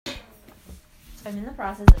I'm in the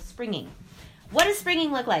process of springing. What does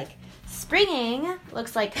springing look like? Springing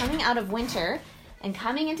looks like coming out of winter and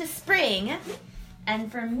coming into spring.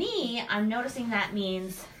 And for me, I'm noticing that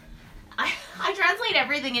means I translate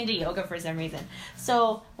everything into yoga for some reason.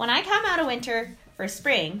 So when I come out of winter for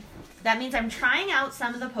spring, that means I'm trying out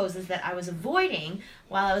some of the poses that I was avoiding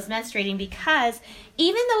while I was menstruating, because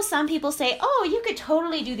even though some people say, oh, you could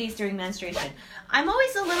totally do these during menstruation, I'm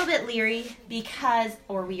always a little bit leery because,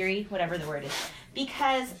 or weary, whatever the word is,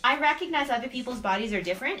 because I recognize other people's bodies are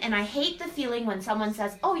different, and I hate the feeling when someone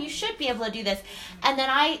says, oh, you should be able to do this, and then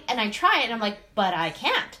I try it and I'm like, but I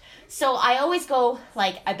can't. So I always go,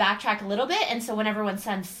 like, I backtrack a little bit, and so whenever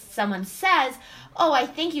someone says, oh, I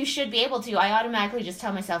think you should be able to, I automatically just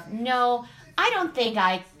tell myself, no, I don't think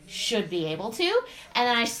I should be able to, and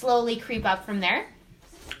then I slowly creep up from there.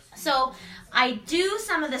 So I do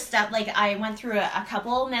some of the stuff, like I went through a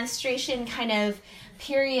couple menstruation kind of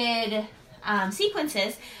period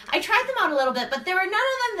sequences. I tried them out a little bit, but there were none of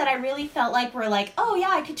them that I really felt like were like, oh yeah,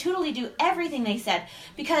 I could totally do everything they said,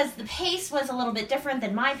 because the pace was a little bit different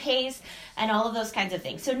than my pace and all of those kinds of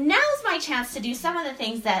things. So now's my chance to do some of the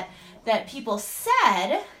things that people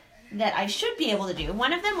said that I should be able to do.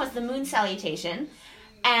 One of them was the moon salutation.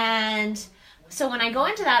 And so when I go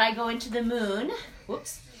into that, I go into the moon.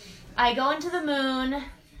 Whoops. I go into the moon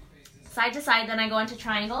side to side, then I go into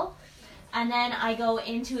triangle. And then I go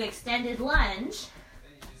into extended lunge,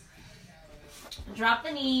 drop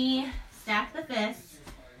the knee, stack the fists,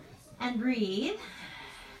 and breathe.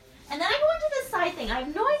 And then I go into this side thing. I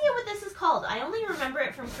have no idea what this is called. I only remember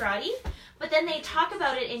it from karate, but then they talk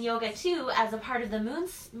about it in yoga too as a part of the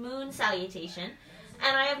moon salutation.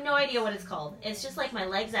 And I have no idea what it's called. It's just like my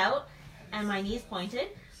legs out and my knees pointed.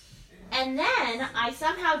 And then I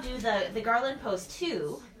somehow do the garland pose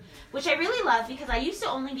too, which I really love because I used to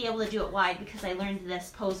only be able to do it wide because I learned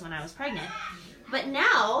this pose when I was pregnant. But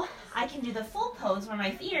now I can do the full pose where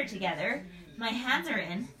my feet are together, my hands are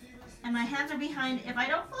in, and my hands are behind if I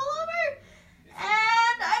don't fall over.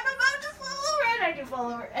 And I'm about to fall over, and I do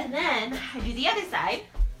fall over. And then I do the other side,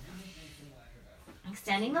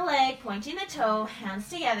 extending the leg, pointing the toe, hands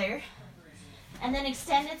together, and then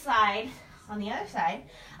extended side on the other side.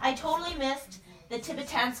 I totally missed the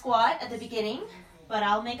Tibetan squat at the beginning, but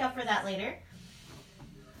I'll make up for that later.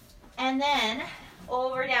 And then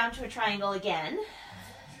over down to a triangle again.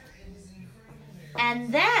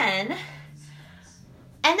 And then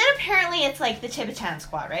apparently it's like the Tibetan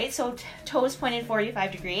squat, right? So toes pointed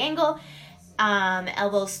 45-degree angle,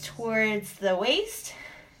 elbows towards the waist.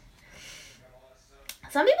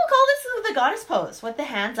 Some people call this the goddess pose, with the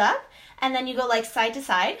hands up, and then you go like side to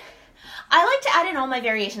side. I like to add in all my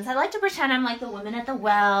variations. I like to pretend I'm like the woman at the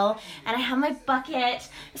well, and I have my bucket.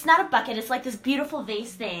 It's not a bucket, it's like this beautiful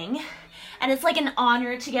vase thing. And it's like an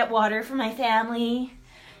honor to get water for my family,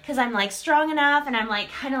 because I'm like strong enough, and I'm like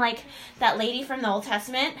kind of like that lady from the Old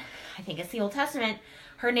Testament. I think it's the Old Testament.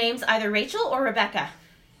 Her name's either Rachel or Rebecca.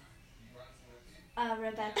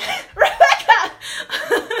 Rebecca. Rebecca!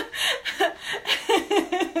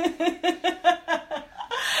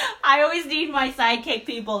 I always need my sidekick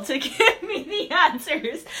people to give me the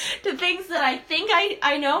answers to things that I think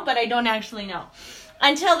I know, but I don't actually know.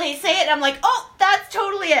 Until they say it, and I'm like, oh, that's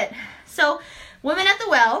totally it. So, women at the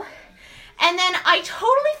well. And then I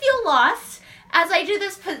totally feel lost as I do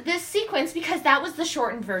this sequence, because that was the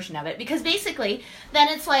shortened version of it. Because basically, then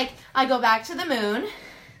it's like, I go back to the moon,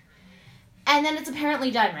 and then it's apparently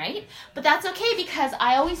done, right? But that's okay, because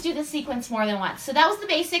I always do the sequence more than once. So that was the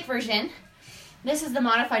basic version. This is the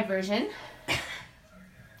modified version.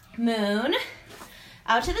 Moon,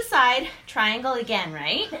 out to the side, triangle again,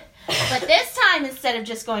 right? But this time, instead of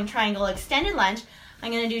just going triangle extended lunge,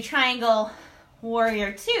 I'm going to do triangle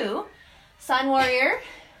warrior 2, sun warrior,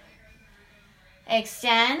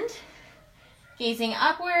 extend, gazing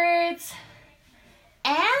upwards,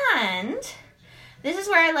 and this is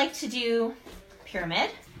where I like to do pyramid.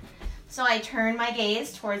 So I turn my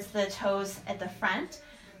gaze towards the toes at the front,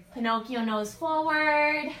 Pinocchio nose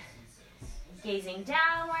forward, gazing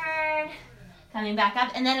downward, coming back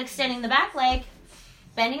up, and then extending the back leg,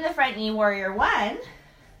 bending the front knee, warrior 1.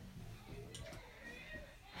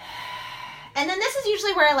 And then this is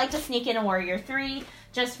usually where I like to sneak in a warrior 3,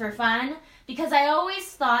 just for fun, because I always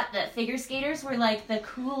thought that figure skaters were like the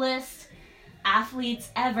coolest athletes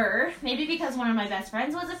ever. Maybe because one of my best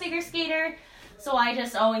friends was a figure skater. So I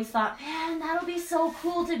just always thought, man, that'll be so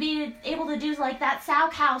cool to be able to do like that sow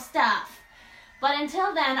cow stuff. But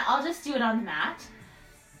until then, I'll just do it on the mat.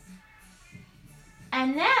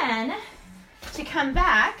 And then, to come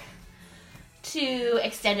back to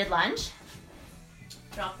extended lunge,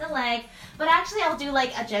 drop the leg. But actually, I'll do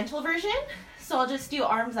like a gentle version. so I'll just do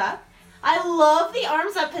arms up. I love the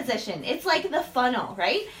arms up position. It's like the funnel,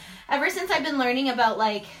 right? Ever since I've been learning about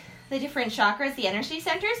like the different chakras, the energy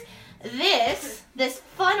centers, this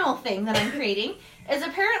funnel thing that I'm creating is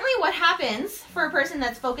apparently what happens for a person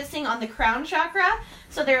that's focusing on the crown chakra.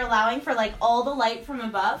 So they're allowing for like all the light from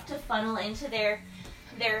above to funnel into their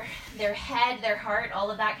head, their heart, all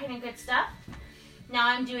of that kind of good stuff. Now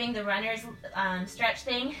I'm doing the runner's stretch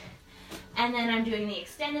thing, and then I'm doing the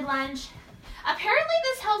extended lunge. Apparently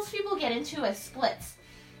this helps people get into a splits.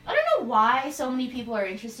 I don't know why so many people are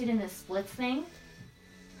interested in this splits thing.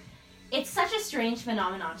 It's such a strange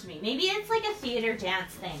phenomenon to me. Maybe it's like a theater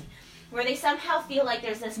dance thing where they somehow feel like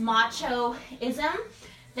there's this macho-ism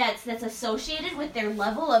that's associated with their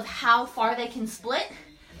level of how far they can split.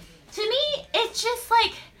 To me, it's just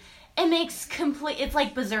like, it makes it's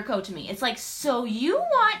like berserko to me. It's like, so you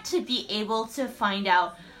want to be able to find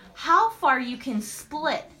out how far you can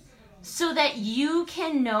split so that you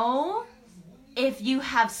can know if you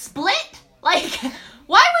have split? Like,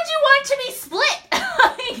 why would you want to be split?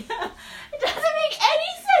 Like, it doesn't make any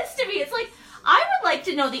sense to me. It's like, I would like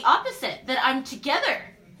to know the opposite, that I'm together.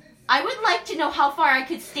 I would like to know how far I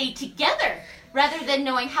could stay together rather than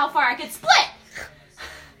knowing how far I could split.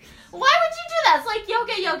 Why would you do that? It's like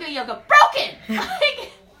yoga, broken.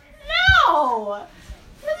 Like, no.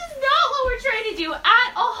 This is not what we're trying to do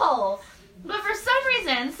at all. But for some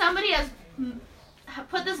reason, somebody has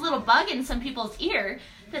put this little bug in some people's ear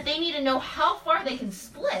that they need to know how far they can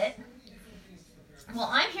split. Well,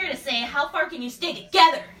 I'm here to say, how far can you stay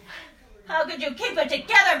together? How could you keep it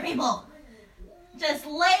together, people? Just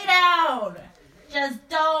lay down. Just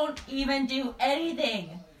don't even do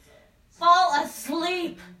anything. Fall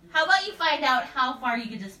asleep. How about you find out how far you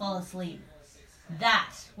can just fall asleep?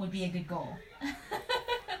 That would be a good goal.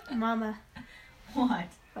 Mama. What?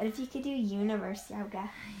 What if you could do universe yoga?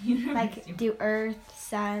 Like do earth,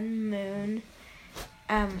 sun, moon,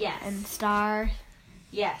 yes. and star.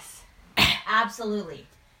 Yes, absolutely.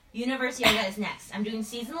 Universe yoga is next. I'm doing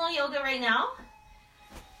seasonal yoga right now.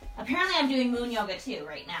 Apparently I'm doing moon yoga too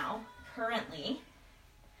right now, currently.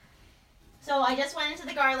 So I just went into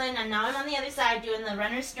the garland, and now I'm on the other side doing the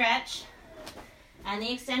runner stretch and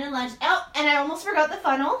the extended lunge. Oh, and I almost forgot the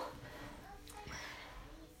funnel.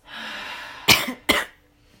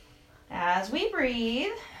 As we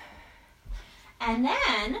breathe. And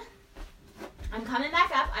then I'm coming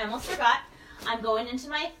back up. I almost forgot. I'm going into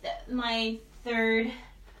my third,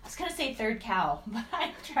 I was going to say third cow, but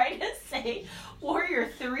I tried to say warrior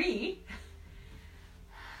 3.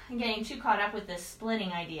 I'm getting too caught up with this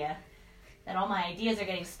splitting idea, that all my ideas are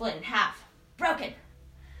getting split in half. Broken.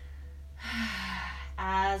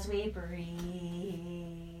 As we breathe.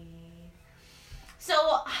 So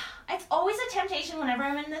it's always a temptation whenever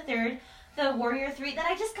I'm in the warrior 3, that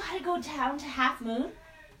I just gotta go down to half moon.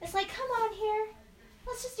 It's like, come on here.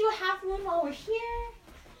 Let's just do a half moon while we're here,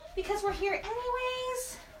 because we're here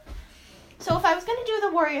anyways. So if I was gonna do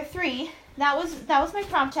the warrior 3, that was my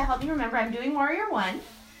prompt to help me remember I'm doing warrior 1,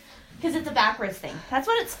 because it's a backwards thing. That's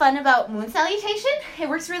what it's fun about moon salutation. It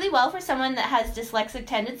works really well for someone that has dyslexic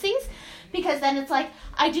tendencies, because then it's like,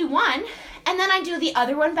 I do one, and then I do the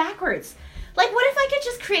other one backwards. Like, what if I could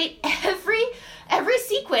just create every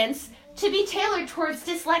sequence to be tailored towards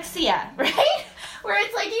dyslexia, right? Where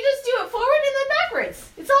it's like, you just do it forward and then backwards.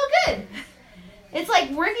 It's all good. It's like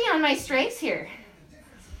working on my strengths here.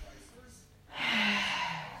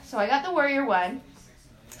 So I got the warrior 1.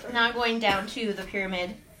 Now I'm going down to the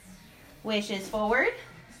pyramid, which is forward.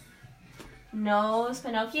 Nose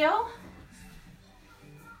Pinocchio.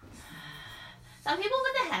 Some people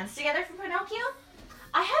put the hands together for Pinocchio.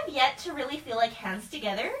 I have yet to really feel like hands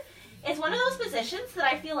together. It's one of those positions that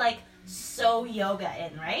I feel like so yoga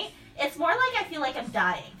in, right? It's more like I feel like I'm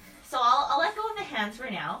dying. So I'll let go of the hands for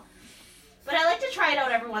now. But I like to try it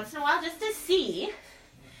out every once in a while just to see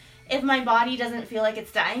if my body doesn't feel like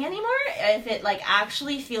it's dying anymore, if it like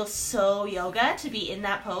actually feels so yoga to be in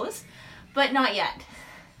that pose, but not yet.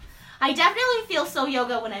 I definitely feel so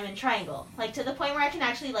yoga when I'm in triangle, like to the point where I can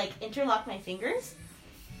actually like interlock my fingers.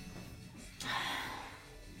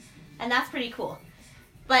 And that's pretty cool.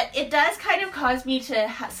 But it does kind of cause me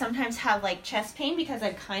to sometimes have like chest pain because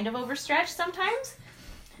I'm kind of overstretched sometimes.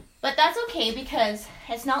 But that's okay because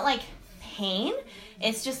it's not like pain.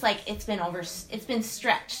 It's just like it's been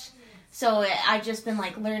stretched. So I've just been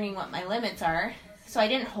like learning what my limits are. So I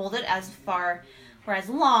didn't hold it as far or as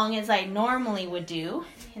long as I normally would do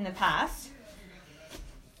in the past.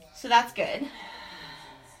 So that's good.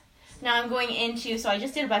 Now I'm going into, so I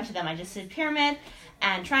just did a bunch of them. I just did pyramid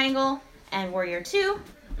and triangle and warrior 2.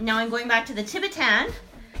 Now I'm going back to the Tibetan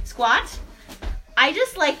squat. I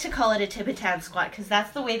just like to call it a Tibetan squat because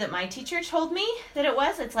that's the way that my teacher told me that it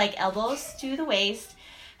was. It's like elbows to the waist,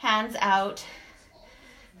 hands out,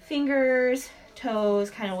 fingers,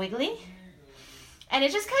 toes kind of wiggly. And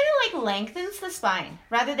it just kind of like lengthens the spine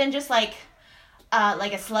rather than just like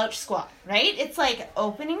a slouch squat, right? It's like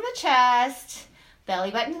opening the chest,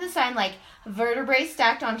 belly button to the side, like vertebrae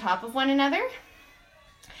stacked on top of one another.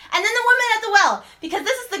 And then the woman at the well, because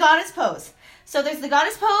this is the goddess pose. So there's the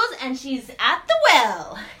goddess pose, and she's at the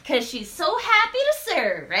well because she's so happy to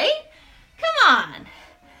serve, right? Come on.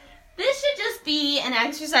 This should just be an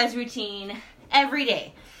exercise routine every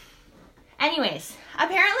day. Anyways,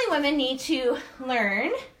 apparently women need to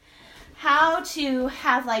learn how to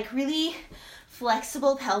have like really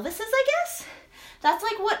flexible pelvises, I guess. That's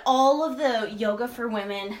like what all of the yoga for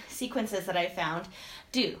women sequences that I found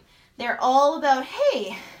do. They're all about,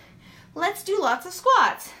 hey, let's do lots of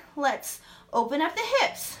squats. Let's open up the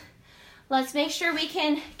hips. Let's make sure we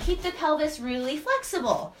can keep the pelvis really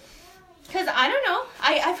flexible. Because I don't know,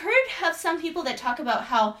 I've heard of some people that talk about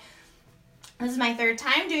how this is my third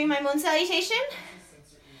time doing my moon salutation.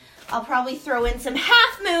 I'll probably throw in some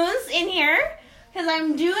half moons in here because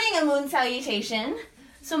I'm doing a moon salutation.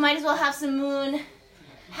 So might as well have some moon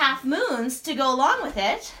half moons to go along with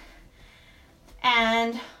it.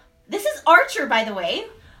 And this is Archer, by the way.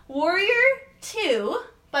 Warrior 2,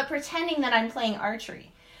 but pretending that I'm playing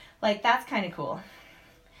archery. Like, that's kind of cool.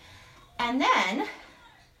 And then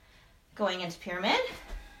going into pyramid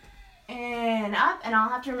and up, and I'll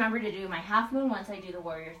have to remember to do my half moon once I do the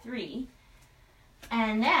warrior 3.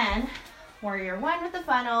 And then warrior 1 with the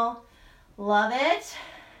funnel. Love it.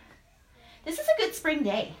 This is a good spring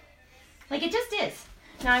day. Like, it just is.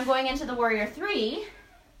 Now I'm going into the warrior 3.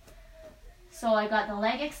 So I got the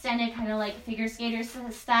leg extended, kind of like figure skater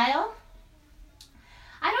style.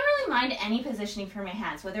 I don't really mind any positioning for my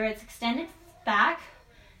hands, whether it's extended back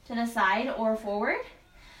to the side or forward.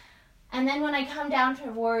 And then when I come down to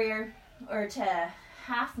warrior or to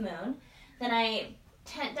half moon, then I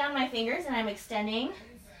tent down my fingers and I'm extending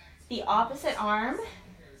the opposite arm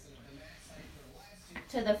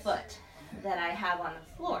to the foot that I have on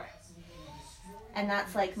the floor. And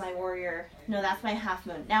that's like my warrior, no, that's my half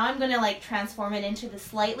moon. Now I'm gonna like transform it into the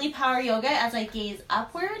slightly power yoga as I gaze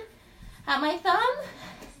upward at my thumb,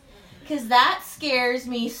 because that scares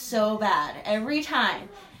me so bad every time.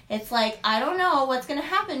 It's like, I don't know what's gonna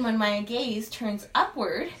happen when my gaze turns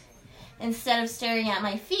upward instead of staring at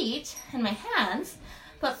my feet and my hands.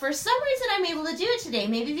 But for some reason I'm able to do it today.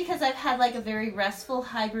 Maybe because I've had like a very restful,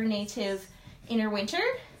 hibernative inner winter.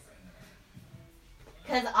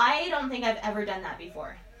 Because I don't think I've ever done that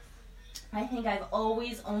before. I think I've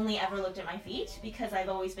always only ever looked at my feet because I've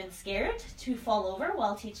always been scared to fall over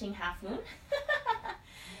while teaching half moon.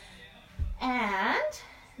 And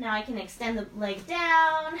now I can extend the leg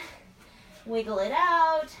down, wiggle it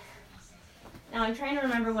out. Now I'm trying to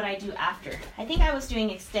remember what I do after. I think I was doing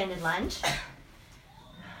extended lunge.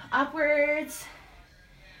 Upwards.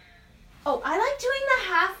 Oh, I like doing the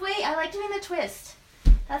halfway. I like doing the twist.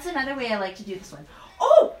 That's another way I like to do this one.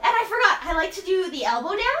 Oh, and I forgot. I like to do the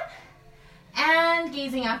elbow down and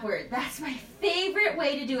gazing upward. That's my favorite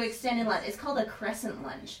way to do extended lunge. It's called a crescent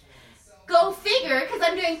lunge. Go figure, because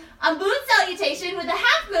I'm doing a moon salutation with a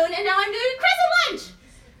half moon, and now I'm doing a crescent lunge.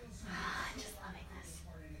 I'm just loving this.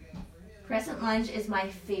 Crescent lunge is my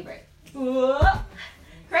favorite.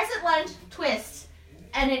 Crescent lunge, twist.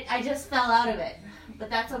 And I just fell out of it. But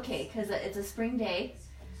that's okay, because it's a spring day.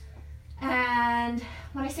 And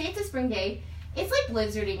when I say it's a spring day, it's like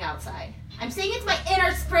blizzarding outside. I'm saying it's my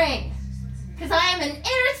inner spring. Because I am an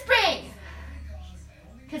inner spring.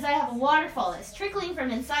 Because I have a waterfall that's trickling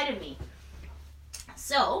from inside of me.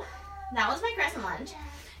 So, that was my crescent lunge.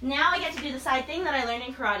 Now I get to do the side thing that I learned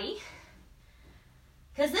in karate.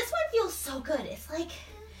 Because this one feels so good. It's like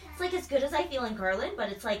as good as I feel in Garland, but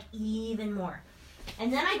it's like even more.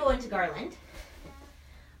 And then I go into Garland.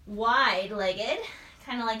 Wide-legged.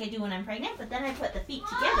 Kind of like I do when I'm pregnant. But then I put the feet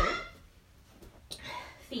together.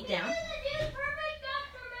 Feet down.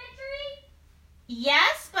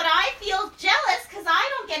 Yes, but I feel jealous because I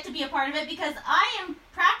don't get to be a part of it because I am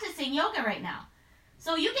practicing yoga right now.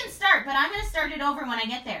 So you can start, but I'm going to start it over when I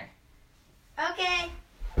get there. Okay.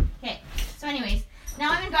 Okay, so anyways,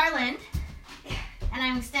 now I'm in Garland, and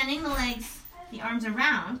I'm extending the legs, the arms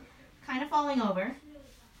around, kind of falling over.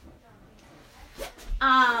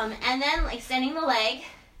 And then extending the leg,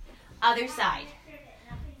 other side.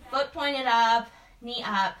 Foot pointed up, knee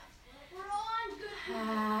up.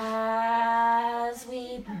 As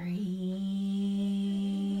we breathe.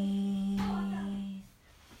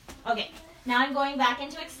 Okay, now I'm going back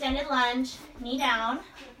into extended lunge, knee down.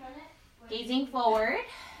 Gazing forward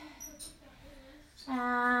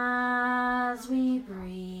as we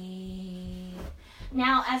breathe.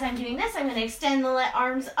 Now, as I'm doing this, I'm going to extend the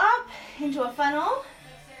arms up into a funnel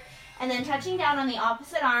and then touching down on the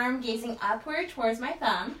opposite arm, gazing upward towards my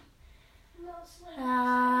thumb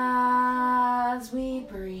as we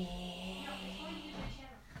breathe.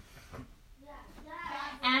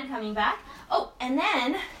 And coming back. Oh, and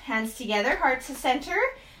then hands together, heart to center,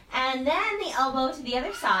 and then the elbow to the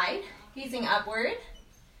other side, gazing upward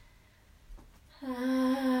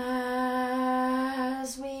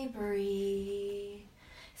as we breathe.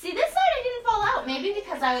 See, this side I didn't fall out, maybe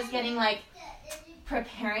because I was getting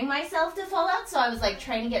preparing myself to fall out, so I was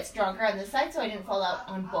trying to get stronger on this side so I didn't fall out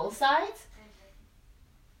on both sides.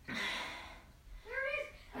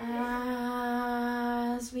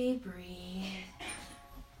 As we breathe.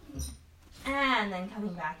 And then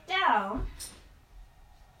coming back down.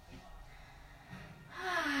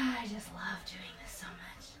 I just love doing this so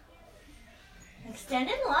much.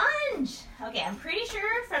 Extended lunge. Okay, I'm pretty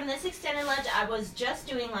sure from this extended lunge I was just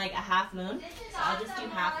doing a half moon. So I'll just do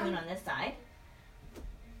half moon on this side.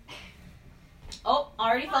 Oh,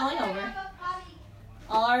 already falling over.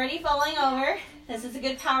 Already falling over. This is a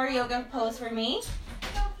good power yoga pose for me.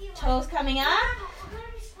 Toes coming up.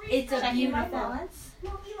 It's a beautiful balance.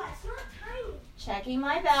 Checking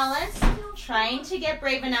my balance. Trying to get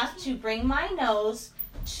brave enough to bring my nose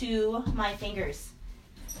to my fingers.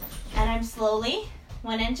 And I'm slowly,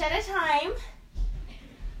 1 inch at a time,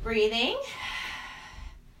 breathing.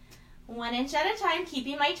 1 inch at a time,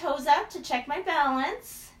 keeping my toes up to check my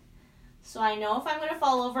balance. So I know if I'm going to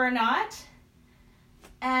fall over or not.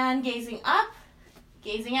 And gazing up,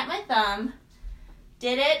 gazing at my thumb.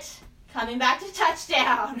 Did it. Coming back to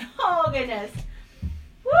touchdown. Oh, goodness.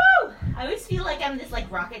 Woo! I always feel like I'm this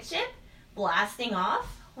rocket ship blasting off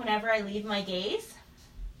whenever I leave my gaze.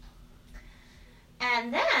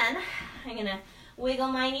 And then I'm going to wiggle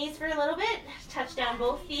my knees for a little bit. Touch down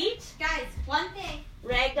both feet. Guys, one thing.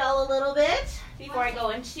 Ragdoll a little bit before I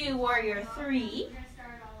go into Warrior 3.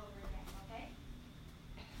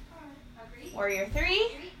 Warrior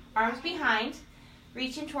 3. Arms behind.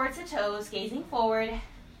 Reaching towards the toes. Gazing forward.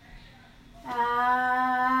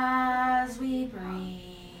 As we breathe.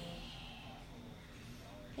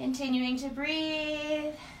 Continuing to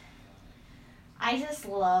breathe. I just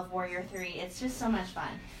love Warrior 3. It's just so much fun.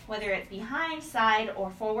 Whether it's behind, side, or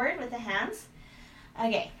forward with the hands.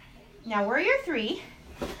 Okay. Now Warrior 3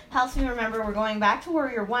 helps me remember we're going back to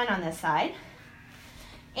Warrior 1 on this side.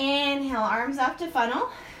 Inhale, arms up to funnel.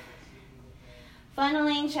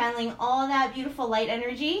 Funneling, channeling all that beautiful light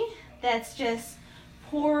energy that's just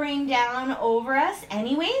pouring down over us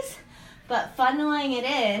anyways, but funneling it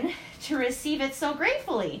in to receive it so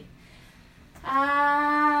gratefully.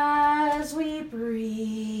 As we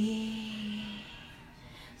breathe.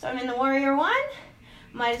 So I'm in the Warrior 1.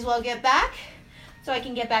 Might as well get back so I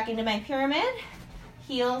can get back into my pyramid.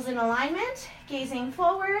 Heels in alignment, gazing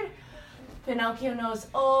forward. Pinocchio nose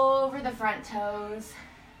over the front toes.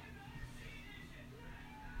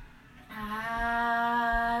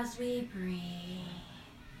 As we breathe.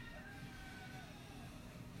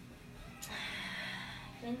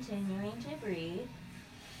 Continuing to breathe.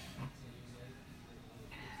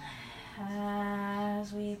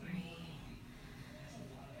 As we breathe.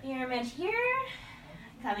 Pyramid here.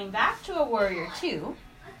 Coming back to a Warrior 2.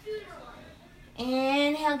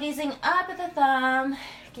 Inhale, gazing up at the thumb.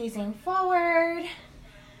 Gazing forward.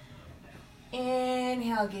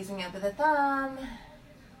 Inhale, gazing up at the thumb.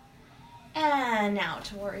 And now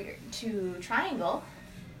to triangle.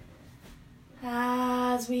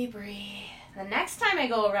 As we breathe. The next time I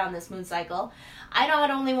go around this moon cycle, I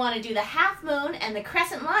not only want to do the half moon and the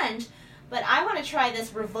crescent lunge, but I want to try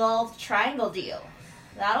this revolved triangle deal.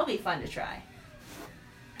 That'll be fun to try.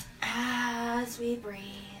 As we breathe.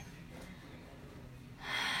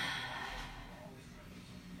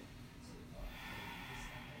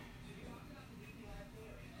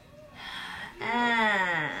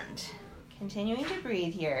 And continuing to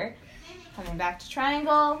breathe here. Coming back to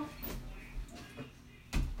triangle.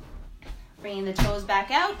 Bringing the toes back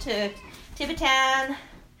out to Tibetan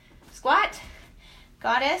squat.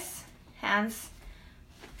 Goddess. Hands,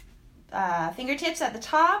 fingertips at the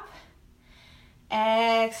top.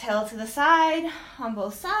 Exhale to the side on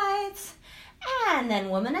both sides. And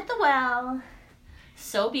then woman at the well.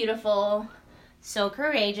 So beautiful. So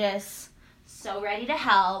courageous. So ready to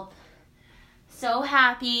help. So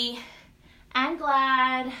happy and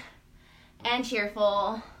glad and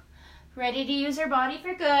cheerful. Ready to use her body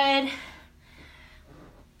for good.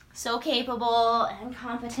 So capable and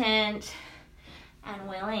competent and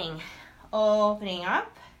willing. Opening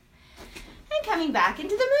up. and coming back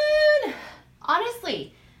into the moon.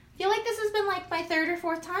 Honestly, I feel like this has been like my 3rd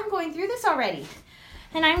or 4th time going through this already.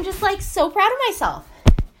 And I'm just like so proud of myself.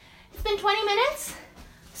 It's been 20 minutes.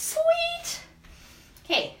 Sweet.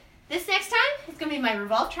 Okay, this next time it's going to be my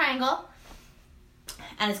revolved triangle.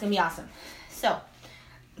 And it's going to be awesome. So,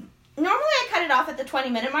 normally I cut it off at the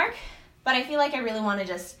 20-minute mark. But I feel like I really want to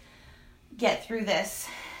just get through this.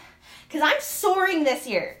 Because I'm soaring this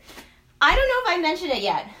year. I don't know if I mentioned it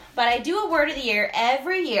yet. But I do a word of the year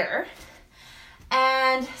every year.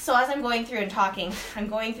 And so as I'm going through and talking, I'm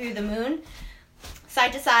going through the moon,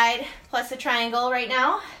 side to side, plus the triangle right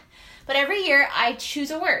now. But every year I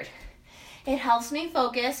choose a word. It helps me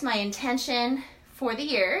focus my intention for the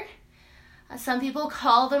year. Some people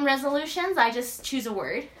call them resolutions. I just choose a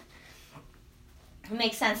word. It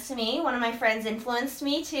makes sense to me. One of my friends influenced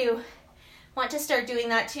me to want to start doing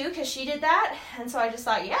that too because she did that. And so I just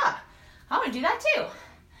thought, yeah, I want to do that too.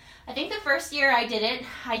 I think the first year I did it,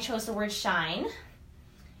 I chose the word shine.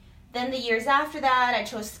 Then the years after that, I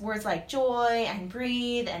chose words like joy and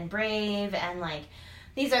breathe and brave and like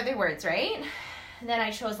these other words, right? Then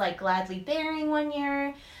I chose like gladly bearing one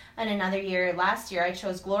year. And another year, last year, I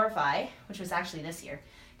chose glorify, which was actually this year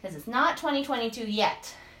because it's not 2022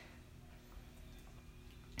 yet.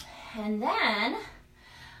 And then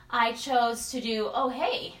I chose to do, oh,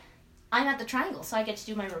 hey, I'm at the triangle, so I get to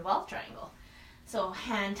do my revolved triangle. So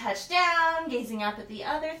hand touch down, gazing up at the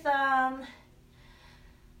other thumb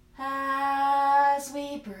as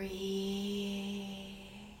we breathe.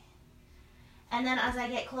 And then as I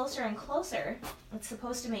get closer and closer, it's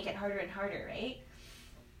supposed to make it harder and harder, right?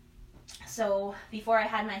 So before I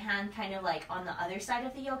had my hand kind of like on the other side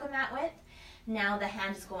of the yoga mat width, now the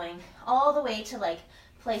hand is going all the way to like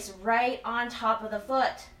place right on top of the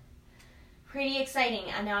foot. Pretty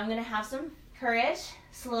exciting. And now I'm going to have some courage,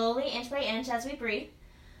 slowly, inch by inch as we breathe.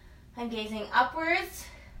 I'm gazing upwards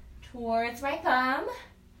towards my thumb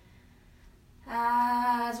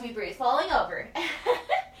as we breathe, falling over.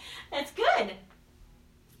 It's good.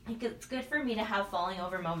 It's good for me to have falling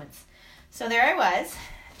over moments. So there I was,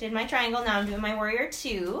 did my triangle, now I'm doing my warrior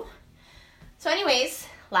 2. So anyways,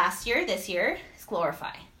 last year, this year is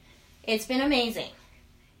glorify. It's been amazing.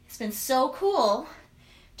 It's been so cool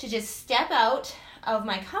to just step out of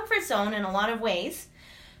my comfort zone in a lot of ways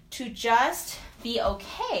to just be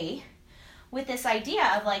okay with this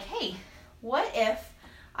idea of like, hey, what if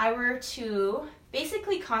I were to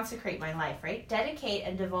basically consecrate my life, right? Dedicate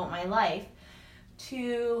and devote my life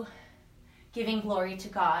to giving glory to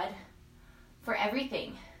God for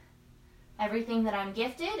everything. Everything that I'm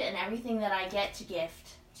gifted and everything that I get to gift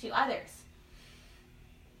to others.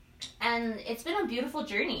 And it's been a beautiful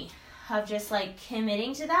journey of just like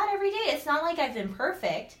committing to that every day. It's not like I've been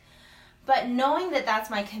perfect, but knowing that that's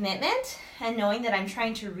my commitment and knowing that I'm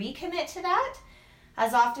trying to recommit to that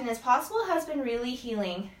as often as possible has been really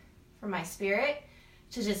healing for my spirit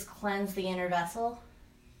to just cleanse the inner vessel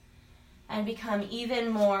and become even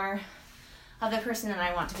more of the person that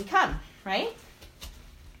I want to become, right?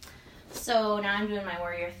 So now I'm doing my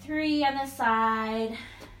warrior 3 on this side.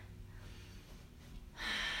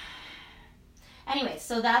 Anyway,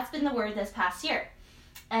 so that's been the word this past year.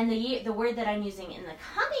 And the word that I'm using in the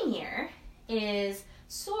coming year is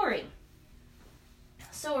soaring.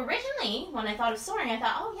 So originally, when I thought of soaring, I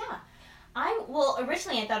thought, oh yeah.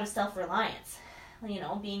 Originally I thought of self-reliance. You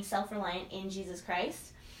know, being self-reliant in Jesus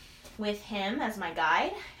Christ with Him as my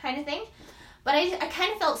guide kind of thing. But I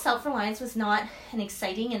kind of felt self-reliance was not an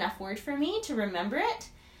exciting enough word for me to remember it.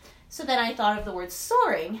 So then I thought of the word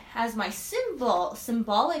soaring as my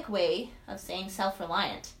symbolic way of saying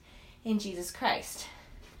self-reliant in Jesus Christ,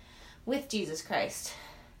 with Jesus Christ,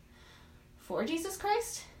 for Jesus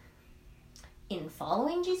Christ, in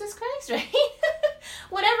following Jesus Christ, right?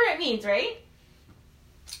 Whatever it means, right?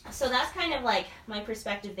 So that's kind of like my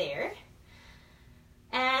perspective there.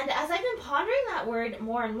 And as I've been pondering that word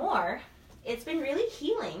more and more, it's been really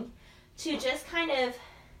healing to just kind of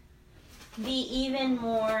be even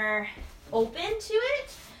more open to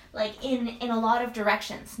it, like in a lot of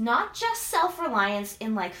directions. Not just self-reliance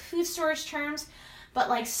in like food storage terms, but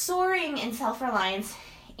like soaring in self-reliance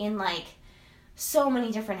in like so many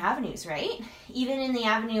different avenues, right? Even in the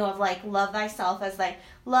avenue of like love thyself as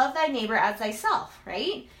love thy neighbor as thyself,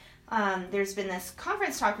 right? There's been this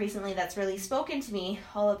conference talk recently that's really spoken to me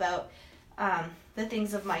all about the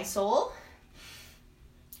things of my soul.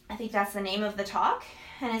 I think that's the name of the talk.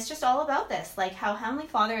 And it's just all about this, like how Heavenly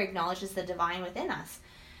Father acknowledges the divine within us.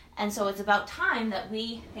 And so it's about time that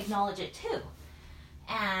we acknowledge it too.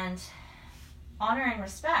 And honor and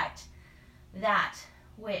respect that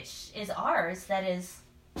which is ours, that is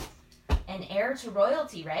an heir to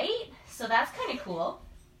royalty, right? So that's kind of cool.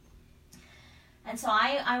 And so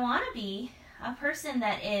I want to be a person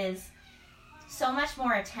that is so much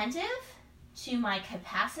more attentive to my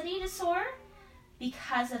capacity to soar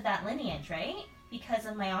because of that lineage, right? Because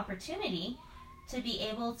of my opportunity to be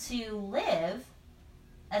able to live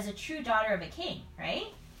as a true daughter of a king, right?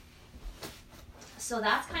 So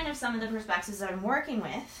that's kind of some of the perspectives that I'm working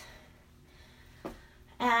with.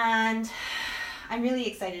 And I'm really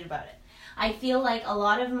excited about it. I feel like a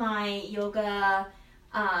lot of my yoga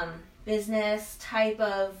business type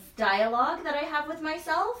of dialogue that I have with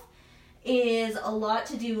myself is a lot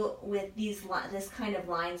to do with this kind of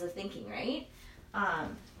lines of thinking, right?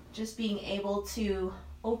 Just being able to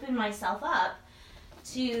open myself up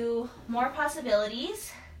to more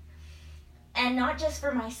possibilities, and not just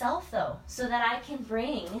for myself though, so that I can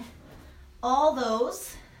bring all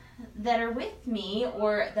those that are with me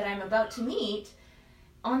or that I'm about to meet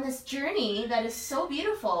on this journey that is so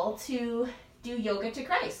beautiful to do yoga to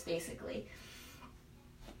Christ, basically.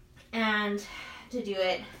 And to do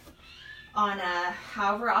it on a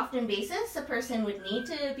however often basis a person would need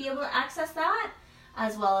to be able to access that,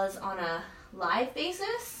 as well as on a live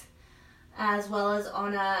basis, as well as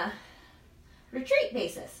on a retreat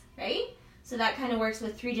basis, right? So that kind of works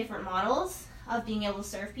with 3 different models of being able to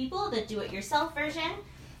serve people: the do-it-yourself version,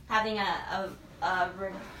 having a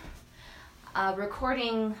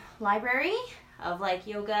recording library of like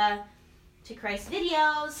yoga to Christ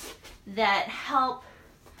videos that help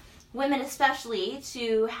women especially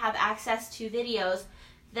to have access to videos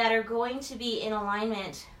that are going to be in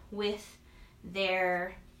alignment with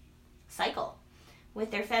their cycle,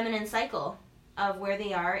 with their feminine cycle of where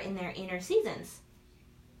they are in their inner seasons.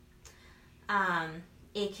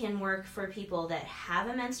 It can work for people that have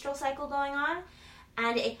a menstrual cycle going on,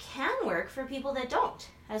 and it can work for people that don't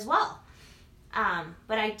as well.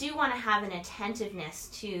 But I do want to have an attentiveness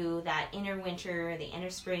to that inner winter, the inner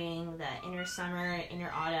spring, the inner summer,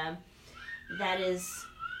 inner autumn that is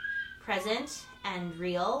present and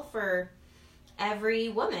real for every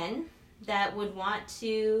woman that would want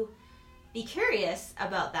to be curious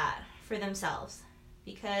about that for themselves.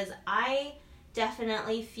 Because I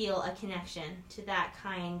definitely feel a connection to that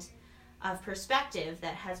kind of perspective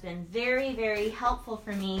that has been very, very helpful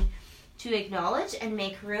for me to acknowledge and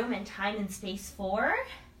make room and time and space for,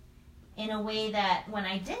 in a way that when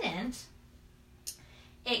I didn't,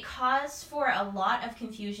 it caused for a lot of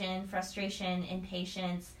confusion, frustration,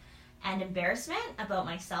 impatience, and embarrassment about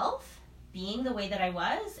myself being the way that I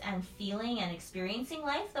was and feeling and experiencing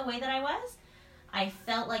life the way that I was. I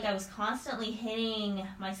felt like I was constantly hitting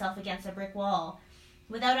myself against a brick wall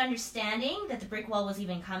without understanding that the brick wall was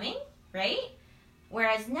even coming, right?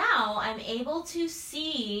 Whereas now I'm able to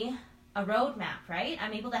see a roadmap, right?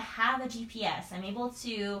 I'm able to have a GPS. I'm able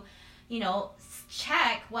to,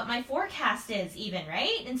 check what my forecast is even,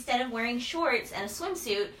 right? Instead of wearing shorts and a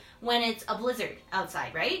swimsuit when it's a blizzard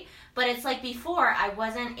outside, right? But it's like before, I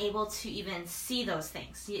wasn't able to even see those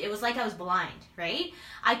things. It was like I was blind, right?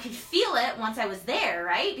 I could feel it once I was there,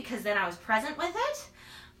 right? Because then I was present with it.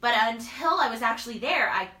 But until I was actually there,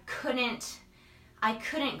 I couldn't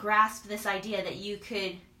grasp this idea that you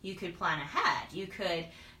could plan ahead. You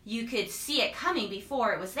could see it coming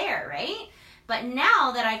before it was there, right? But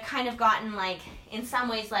now that I've kind of gotten, like, in some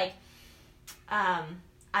ways, like,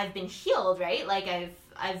 I've been healed, right? Like,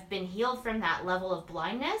 I've been healed from that level of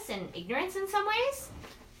blindness and ignorance in some ways.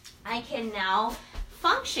 I can now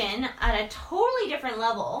function at a totally different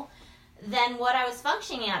level than what I was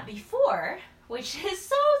functioning at before, which is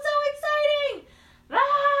so exciting.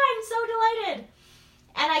 I'm so delighted.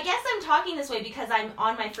 And I guess I'm talking this way because I'm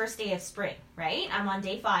on my first day of spring, right? I'm on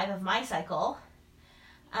day 5 of my cycle.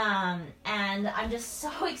 And I'm just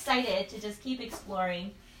so excited to just keep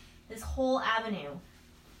exploring this whole avenue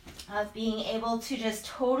of being able to just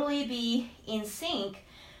totally be in sync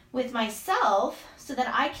with myself so that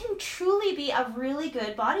I can truly be a really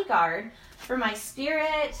good bodyguard for my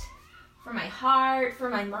spirit, for my heart, for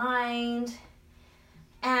my mind,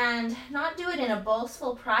 and not do it in a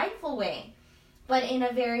boastful, prideful way, but in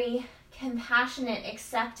a very compassionate,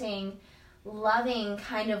 accepting, loving,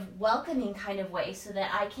 kind of welcoming kind of way, so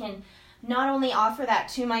that I can not only offer that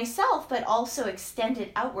to myself, but also extend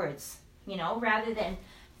it outwards, rather than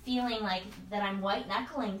feeling like that I'm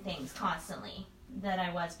white-knuckling things constantly that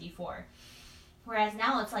I was before. Whereas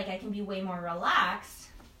now it's like I can be way more relaxed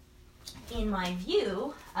in my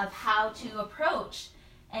view of how to approach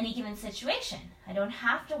any given situation. I don't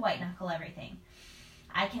have to white-knuckle everything.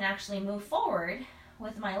 I can actually move forward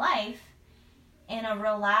with my life in a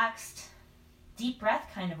relaxed, deep breath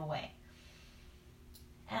kind of a way.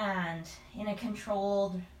 and in a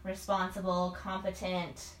controlled, responsible,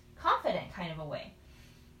 competent, confident kind of a way.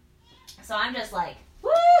 So I'm just like,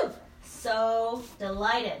 woo! So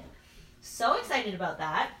delighted. So excited about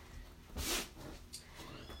that.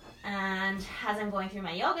 And as I'm going through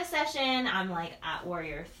my yoga session, I'm like at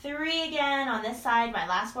Warrior 3 again on this side, my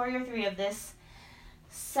last Warrior 3 of this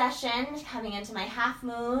session, coming into my half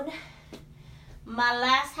moon. My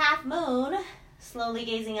last half moon, slowly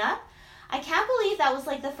gazing up. I can't believe that was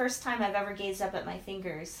like the first time I've ever gazed up at my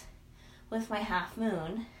fingers with my half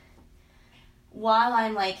moon while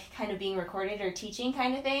I'm like kind of being recorded or teaching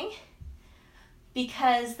kind of thing,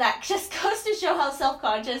 because that just goes to show how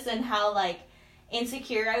self-conscious and how like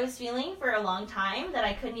insecure I was feeling for a long time, that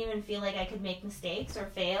I couldn't even feel like I could make mistakes or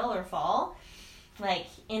fail or fall like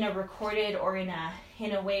in a recorded or in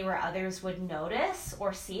a way where others would notice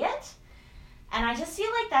or see it. And I just feel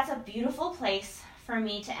like that's a beautiful place for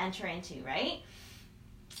me to enter into, right?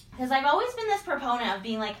 Because I've always been this proponent of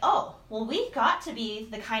being like, oh, well, we've got to be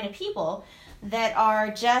the kind of people that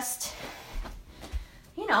are just,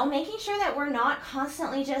 you know, making sure that we're not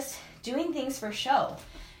constantly just doing things for show.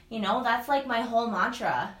 You know, that's like my whole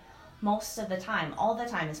mantra most of the time, all the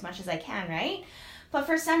time, as much as I can, right? But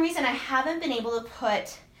for some reason, I haven't been able to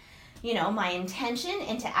put, you know, my intention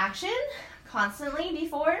into action constantly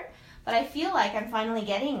before, but I feel like I'm finally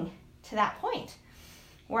getting to that point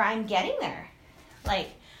where I'm getting there. Like,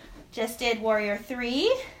 just did Warrior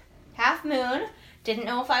 3, half moon, didn't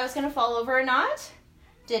know if I was going to fall over or not,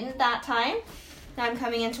 didn't that time. Now I'm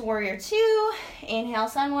coming into Warrior 2, inhale,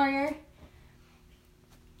 Sun Warrior,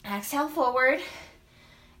 exhale, forward,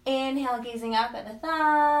 inhale, gazing up at the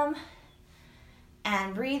thumb,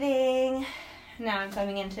 and breathing. Now I'm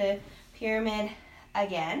coming into Pyramid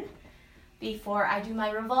again before I do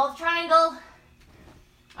my revolve triangle.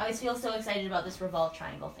 I always feel so excited about this revolve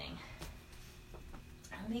triangle thing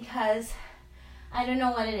because I don't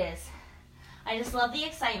know what it is. I just love the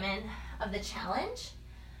excitement of the challenge,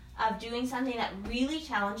 of doing something that really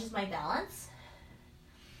challenges my balance.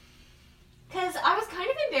 Because I was kind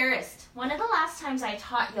of embarrassed. One of the last times I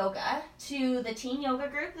taught yoga to the teen yoga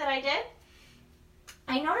group that I did,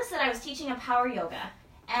 I noticed that I was teaching a power yoga,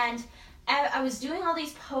 and I was doing all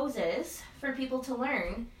these poses for people to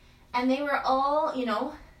learn, and they were all, you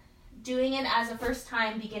know, doing it as a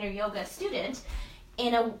first-time beginner yoga student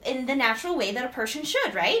in the natural way that a person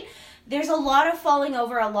should, right? There's a lot of falling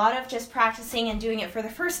over, a lot of just practicing and doing it for the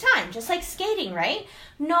first time, just like skating, right?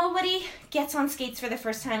 Nobody gets on skates for the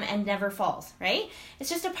first time and never falls, right? It's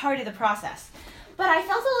just a part of the process. But I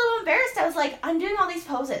felt a little embarrassed. I was like, I'm doing all these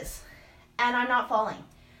poses and I'm not falling.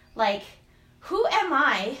 Like, who am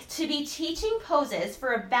I to be teaching poses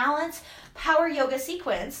for a balanced power yoga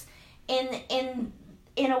sequence in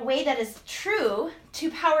a way that is true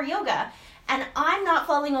to power yoga, and I'm not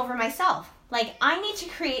falling over myself? Like, I need to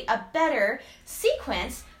create a better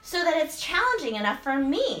sequence so that it's challenging enough for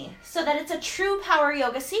me, so that it's a true power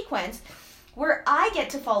yoga sequence where I get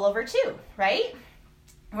to fall over too, right?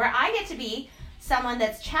 Where I get to be someone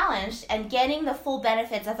that's challenged and getting the full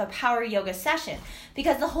benefits of a power yoga session.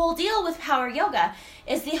 Because the whole deal with power yoga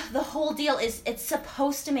is the whole deal is it's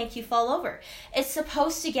supposed to make you fall over. It's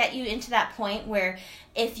supposed to get you into that point where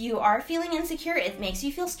if you are feeling insecure, it makes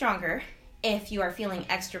you feel stronger. If you are feeling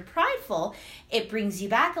extra prideful, it brings you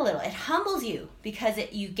back a little. It humbles you because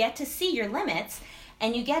you get to see your limits,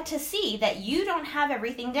 and you get to see that you don't have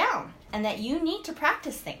everything down and that you need to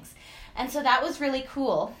practice things. And so that was really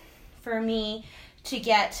cool for me to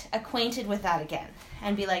get acquainted with that again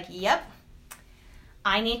and be like, yep,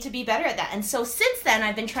 I need to be better at that. And so since then,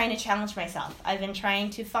 I've been trying to challenge myself. I've been trying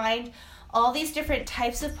to find all these different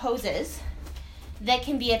types of poses that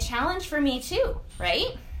can be a challenge for me too,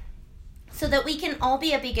 right? So that we can all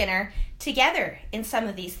be a beginner together in some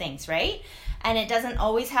of these things, right? And it doesn't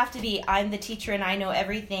always have to be, I'm the teacher and I know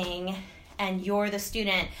everything, and you're the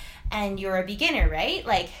student and you're a beginner, right?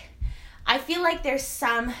 Like, I feel like there's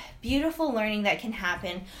some beautiful learning that can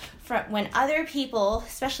happen from when other people,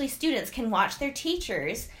 especially students, can watch their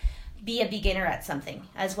teachers be a beginner at something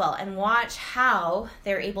as well, and watch how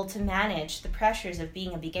they're able to manage the pressures of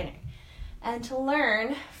being a beginner, and to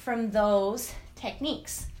learn from those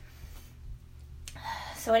techniques.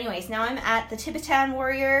 So anyways, now I'm at the Tibetan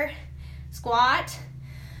warrior squat,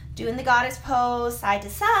 doing the goddess pose, side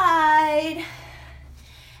to side,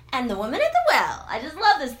 and the woman at the well. I just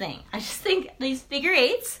love this thing. I just think these figure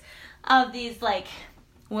eights of these like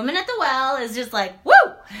women at the well is just like, woo!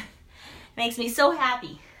 Makes me so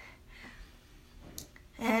happy.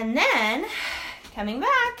 And then, coming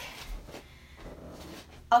back.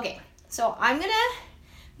 Okay, so I'm gonna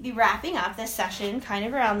be wrapping up this session kind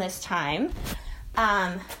of around this time.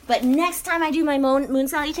 But next time I do my moon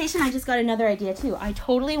salutation, I just got another idea too. I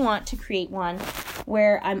totally want to create one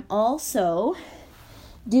where I'm also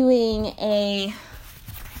doing a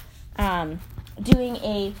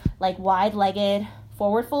like wide-legged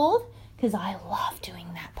forward fold, because I love doing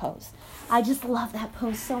that pose. I just love that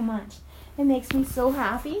pose so much. It makes me so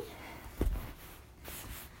happy.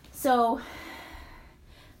 So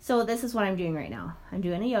this is what I'm doing right now. I'm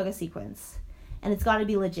doing a yoga sequence, and it's got to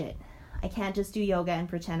be legit. I can't just do yoga and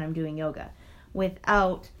pretend I'm doing yoga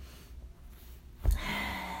without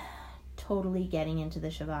totally getting into the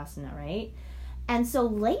Shavasana, right? And so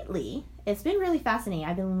lately, it's been really fascinating.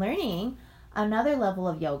 I've been learning another level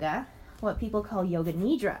of yoga, what people call Yoga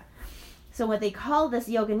Nidra. So what they call this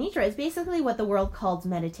Yoga Nidra is basically what the world calls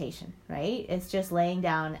meditation, right? It's just laying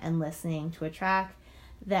down and listening to a track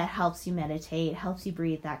that helps you meditate, helps you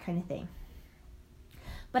breathe, that kind of thing.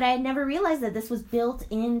 But I had never realized that this was built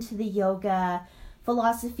into the yoga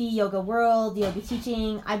philosophy, yoga world, yoga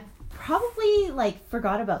teaching. I probably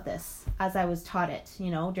forgot about this as I was taught it,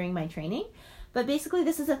 during my training. But basically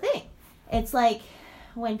this is a thing. It's like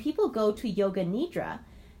when people go to Yoga Nidra,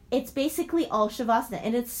 it's basically all Shavasana.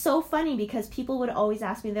 And it's so funny because people would always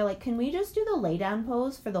ask me, they're like, can we just do the lay down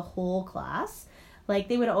pose for the whole class? Like,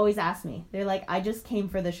 they would always ask me. They're like, I just came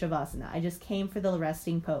for the Shavasana. I just came for the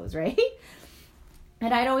resting pose, right?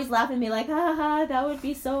 And I'd always laugh and be like, haha, that would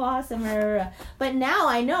be so awesome. But now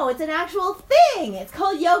I know it's an actual thing. It's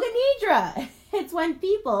called Yoga Nidra. It's when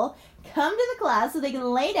people come to the class so they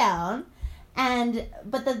can lay down.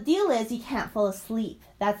 But the deal is you can't fall asleep.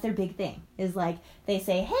 That's their big thing. Is like, they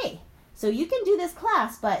say, hey, so you can do this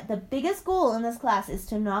class, but the biggest goal in this class is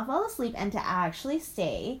to not fall asleep and to actually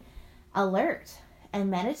stay alert and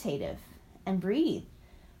meditative and breathe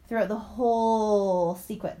throughout the whole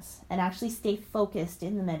sequence and actually stay focused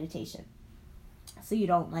in the meditation. So you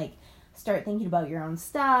don't start thinking about your own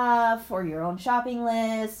stuff or your own shopping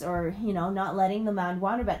list or, not letting the mind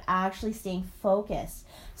wander, but actually staying focused.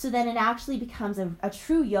 So then it actually becomes a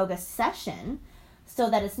true yoga session, so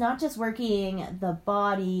that it's not just working the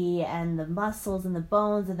body and the muscles and the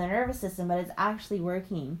bones and the nervous system, but it's actually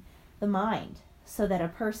working the mind, so that a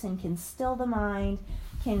person can still the mind,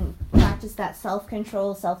 can practice that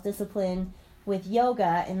self-control, self-discipline with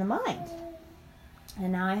yoga in the mind.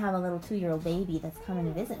 And now I have a little 2-year-old baby that's coming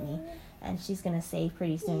to visit me, and she's going to say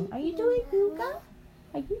pretty soon, are you doing yoga?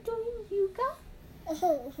 Are you doing yoga?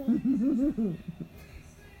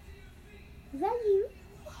 Is that you?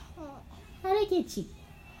 How'd I get you?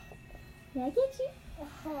 Did I get you?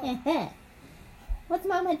 What's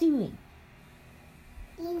Mama doing?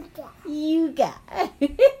 Yoga.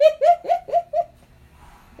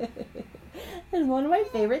 It's one of my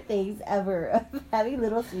favorite things ever of having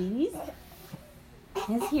little sweeties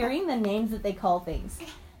is hearing the names that they call things.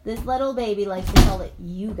 This little baby likes to call it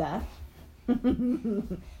Yuga.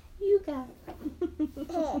 Yuga.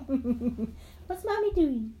 What's Mommy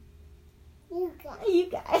doing?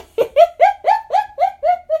 Yuga.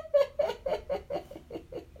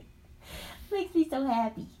 Makes me so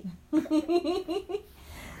happy.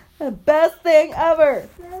 The best thing ever.